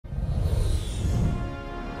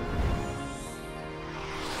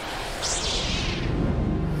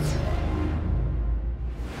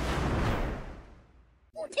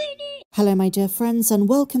Hello my dear friends and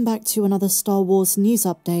welcome back to another Star Wars news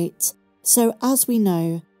update. So as we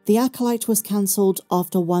know, The Acolyte was cancelled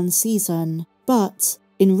after one season, but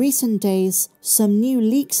in recent days some new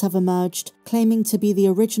leaks have emerged claiming to be the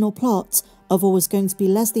original plot of what was going to be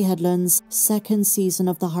Leslye Headland's second season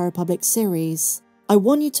of the High Republic series. I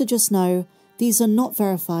want you to just know, these are not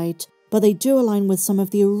verified, but they do align with some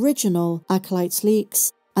of the original Acolyte's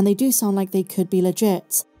leaks, and they do sound like they could be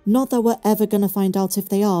legit. Not that we're ever going to find out if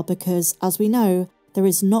they are, because, as we know, there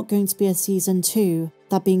is not going to be a season 2.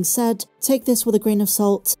 That being said, take this with a grain of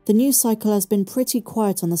salt. The news cycle has been pretty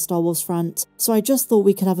quiet on the Star Wars front, so I just thought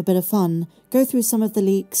we could have a bit of fun, go through some of the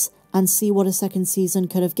leaks, and see what a second season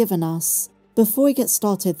could have given us. Before we get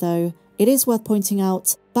started though, it is worth pointing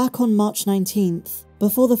out, back on March 19th,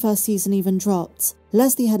 before the first season even dropped,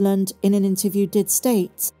 Leslye Headland in an interview did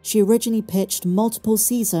state she originally pitched multiple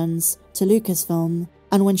seasons to Lucasfilm.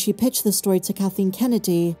 And when she pitched the story to Kathleen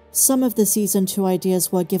Kennedy, some of the season 2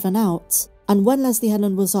 ideas were given out. And when Leslye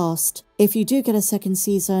Headland was asked, if you do get a second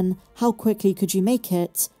season, how quickly could you make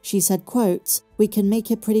it? She said, quote, "We can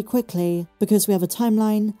make it pretty quickly because we have a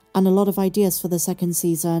timeline and a lot of ideas for the second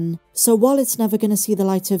season. So while it's never going to see the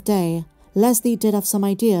light of day, Leslye did have some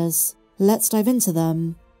ideas. Let's dive into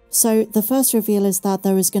them." So the first reveal is that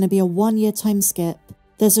there is going to be a 1-year time skip.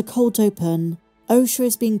 There's a cold open. Osha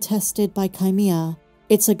is being tested by Qimir.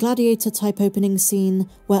 It's a gladiator-type opening scene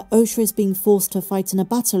where Osha is being forced to fight in a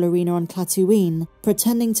battle arena on Tatooine,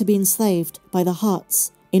 pretending to be enslaved by the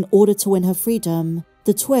Hutts in order to win her freedom.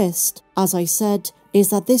 The twist, as I said, is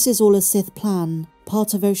that this is all a Sith plan,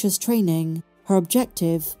 part of Osha's training. Her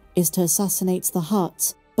objective is to assassinate the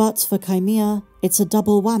Hutt. But for Qimir, it's a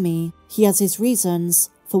double whammy. He has his reasons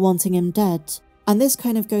for wanting him dead. And this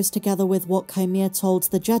kind of goes together with what Qimir told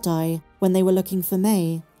the Jedi when they were looking for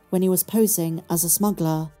May, when he was posing as a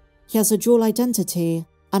smuggler. He has a dual identity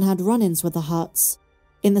and had run-ins with the Hutts.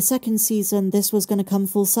 In the second season, this was going to come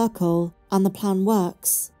full circle, and the plan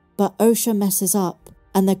works. But Osha messes up,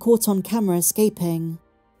 and they're caught on camera escaping.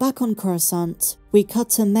 Back on Coruscant, we cut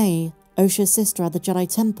to May, Osha's sister at the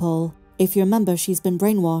Jedi Temple. If you remember, she's been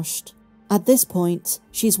brainwashed. At this point,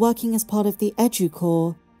 she's working as part of the Edu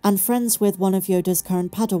Corps, and friends with one of Yoda's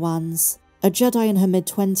current Padawans, a Jedi in her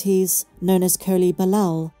mid-20s, known as Koli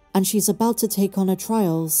Balel, and she's about to take on her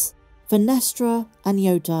trials. Vernestra and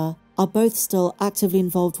Yoda are both still actively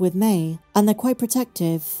involved with May, and they're quite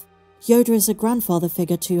protective. Yoda is a grandfather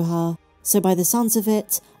figure to her, so by the sounds of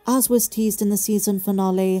it, as was teased in the season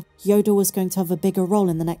finale, Yoda was going to have a bigger role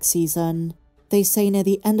in the next season. They say near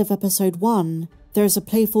the end of episode 1, there is a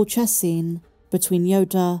playful chess scene between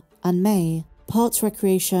Yoda and May, part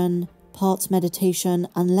recreation, part meditation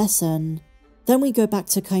and lesson. Then we go back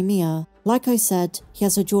to Qimir. Like I said, he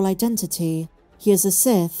has a dual identity. He is a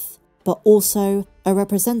Sith, but also a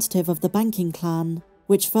representative of the banking clan,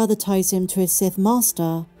 which further ties him to his Sith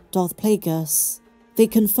master, Darth Plagueis. They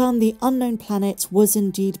confirm the unknown planet was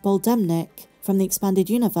indeed Boldemnik from the expanded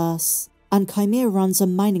universe, and Qimir runs a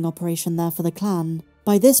mining operation there for the clan.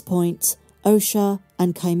 By this point, Osha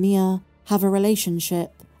and Qimir have a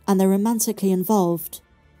relationship, and they're romantically involved.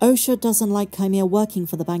 Osha doesn't like Qimir working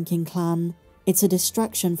for the banking clan. It's a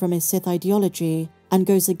distraction from his Sith ideology and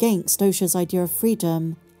goes against Osha's idea of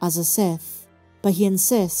freedom as a Sith. But he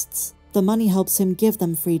insists the money helps him give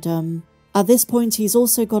them freedom. At this point, he's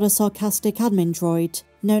also got a sarcastic admin droid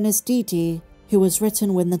known as Didi, who was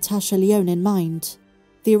written with Natasha Lyonne in mind.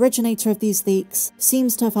 The originator of these leaks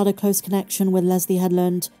seems to have had a close connection with Leslye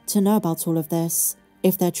Headland to know about all of this,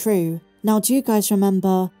 if they're true. Now, do you guys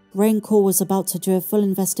remember Rancor was about to do a full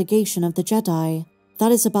investigation of the Jedi?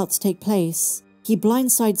 That is about to take place. He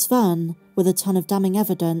blindsides Vern with a ton of damning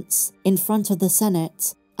evidence in front of the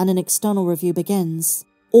Senate, and an external review begins.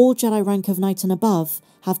 All Jedi rank of Knight and above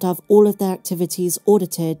have to have all of their activities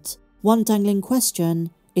audited. One dangling question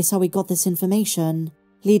is how we got this information,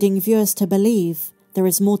 leading viewers to believe there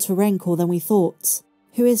is more to Rancor than we thought.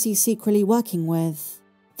 Who is he secretly working with?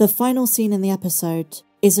 The final scene in the episode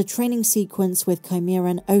is a training sequence with Qimir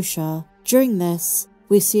and Osha. During this,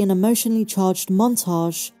 we see an emotionally charged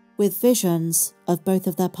montage with visions of both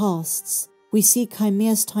of their pasts. We see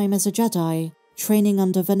Qimir's time as a Jedi, training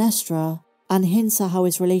under Vernestra, and hints at how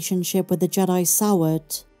his relationship with the Jedi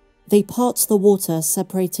soured. They part the water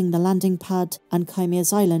separating the landing pad and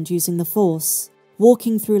Qimir's island using the Force,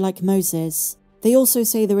 walking through like Moses. They also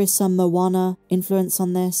say there is some Moana influence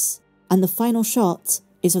on this, and the final shot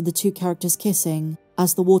is of the two characters kissing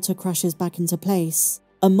as the water crashes back into place,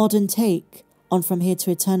 a modern take on From Here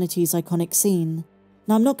to Eternity's iconic scene.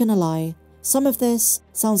 Now, I'm not gonna lie, some of this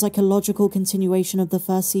sounds like a logical continuation of the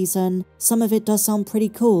first season, some of it does sound pretty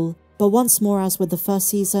cool, But once more, as with the first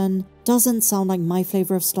season, doesn't sound like my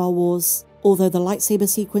flavour of Star Wars. Although the lightsaber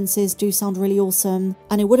sequences do sound really awesome,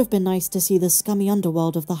 and it would have been nice to see the scummy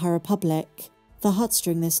underworld of the High Republic, the Hutts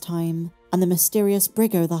during this time, and the mysterious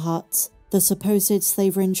Brigo the Hutt, the supposed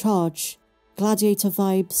slaver in charge, Gladiator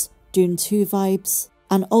vibes, Dune 2 vibes,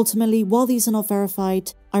 and ultimately, while these are not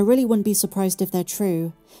verified, I really wouldn't be surprised if they're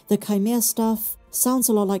true. The Qimir stuff sounds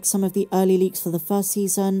a lot like some of the early leaks for the first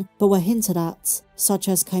season, but were hinted at, such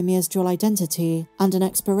as Qimir's dual identity and an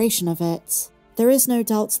exploration of it. There is no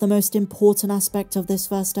doubt the most important aspect of this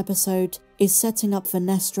first episode is setting up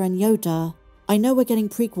Vernestra and Yoda. I know we're getting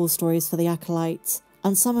prequel stories for the Acolyte,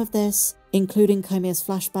 and some of this, including Qimir's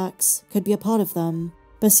flashbacks, could be a part of them.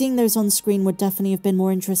 But seeing those on screen would definitely have been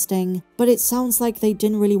more interesting, but it sounds like they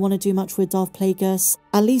didn't really want to do much with Darth Plagueis,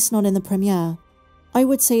 at least not in the premiere. I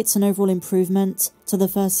would say it's an overall improvement to the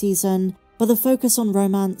first season, but the focus on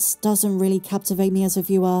romance doesn't really captivate me as a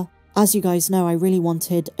viewer. As you guys know, I really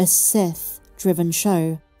wanted a Sith-driven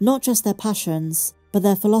show, not just their passions, but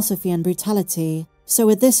their philosophy and brutality. So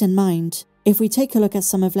with this in mind, if we take a look at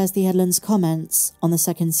some of Leslye Headland's comments on the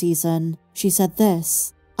second season, she said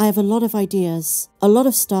this: "I have a lot of ideas, a lot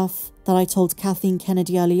of stuff that I told Kathleen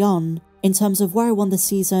Kennedy early on, in terms of where I want the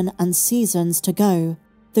season and seasons to go.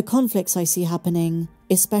 The conflicts I see happening,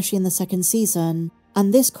 especially in the second season,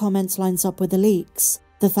 and this comment lines up with the leaks.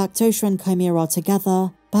 The fact Osha and Qimir are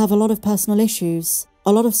together, but have a lot of personal issues,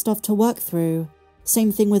 a lot of stuff to work through.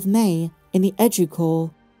 Same thing with May in the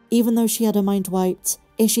Educore. Even though she had her mind wiped,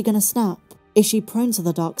 is she gonna snap? Is she prone to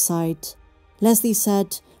the dark side?" Leslye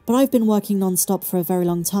said, "But I've been working non-stop for a very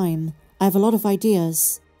long time. I have a lot of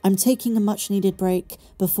ideas. I'm taking a much needed break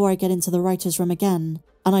before I get into the writer's room again,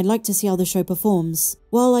 and I'd like to see how the show performs."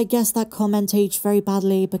 Well, I guess that comment aged very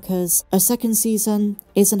badly because a second season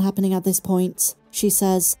isn't happening at this point. She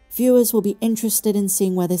says, "Viewers will be interested in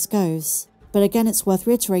seeing where this goes." But again, it's worth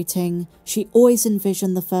reiterating, she always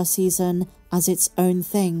envisioned the first season as its own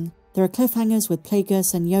thing. There are cliffhangers with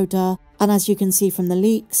Plagueis and Yoda, and as you can see from the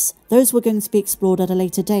leaks, those were going to be explored at a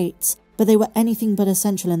later date, but they were anything but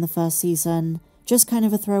essential in the first season, just kind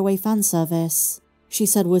of a throwaway fan service. She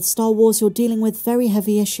said, "With Star Wars, you're dealing with very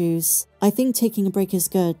heavy issues. I think taking a break is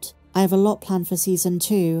good. I have a lot planned for season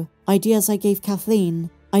 2. Ideas I gave Kathleen.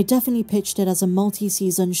 I definitely pitched it as a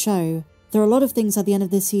multi-season show. There are a lot of things at the end of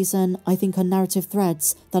this season I think are narrative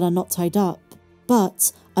threads that are not tied up.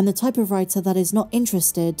 But I'm the type of writer that is not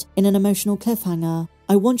interested in an emotional cliffhanger.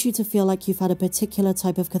 I want you to feel like you've had a particular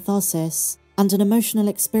type of catharsis and an emotional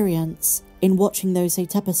experience in watching those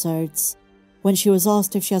 8 episodes." When she was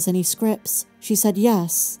asked if she has any scripts, she said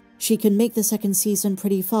yes, she can make the second season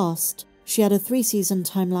pretty fast. She had a 3-season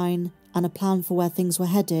timeline and a plan for where things were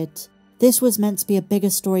headed. This was meant to be a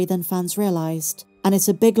bigger story than fans realised, and it's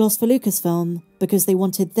a big loss for Lucasfilm because they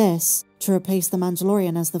wanted this to replace The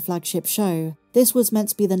Mandalorian as the flagship show. This was meant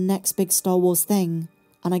to be the next big Star Wars thing,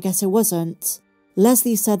 and I guess it wasn't.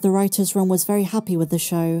 Leslye said the writer's room was very happy with the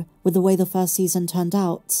show, with the way the first season turned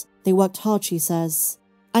out. They worked hard, she says.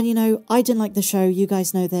 And you know, I didn't like the show, you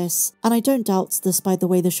guys know this, and I don't doubt despite the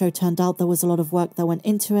way the show turned out there was a lot of work that went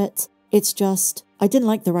into it. It's just, I didn't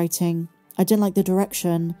like the writing, I didn't like the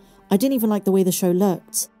direction, I didn't even like the way the show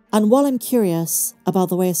looked. And while I'm curious about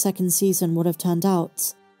the way a second season would have turned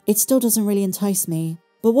out, it still doesn't really entice me.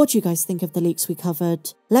 But what do you guys think of the leaks we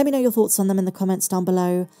covered? Let me know your thoughts on them in the comments down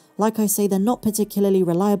below. Like I say, they're not particularly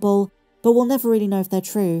reliable, but we'll never really know if they're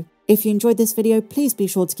true. If you enjoyed this video, please be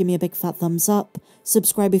sure to give me a big fat thumbs up,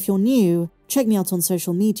 subscribe if you're new, check me out on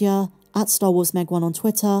social media, at StarWarsMeg1 on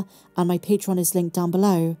Twitter, and my Patreon is linked down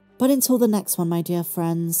below. But until the next one, my dear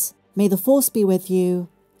friends, may the Force be with you,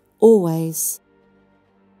 always.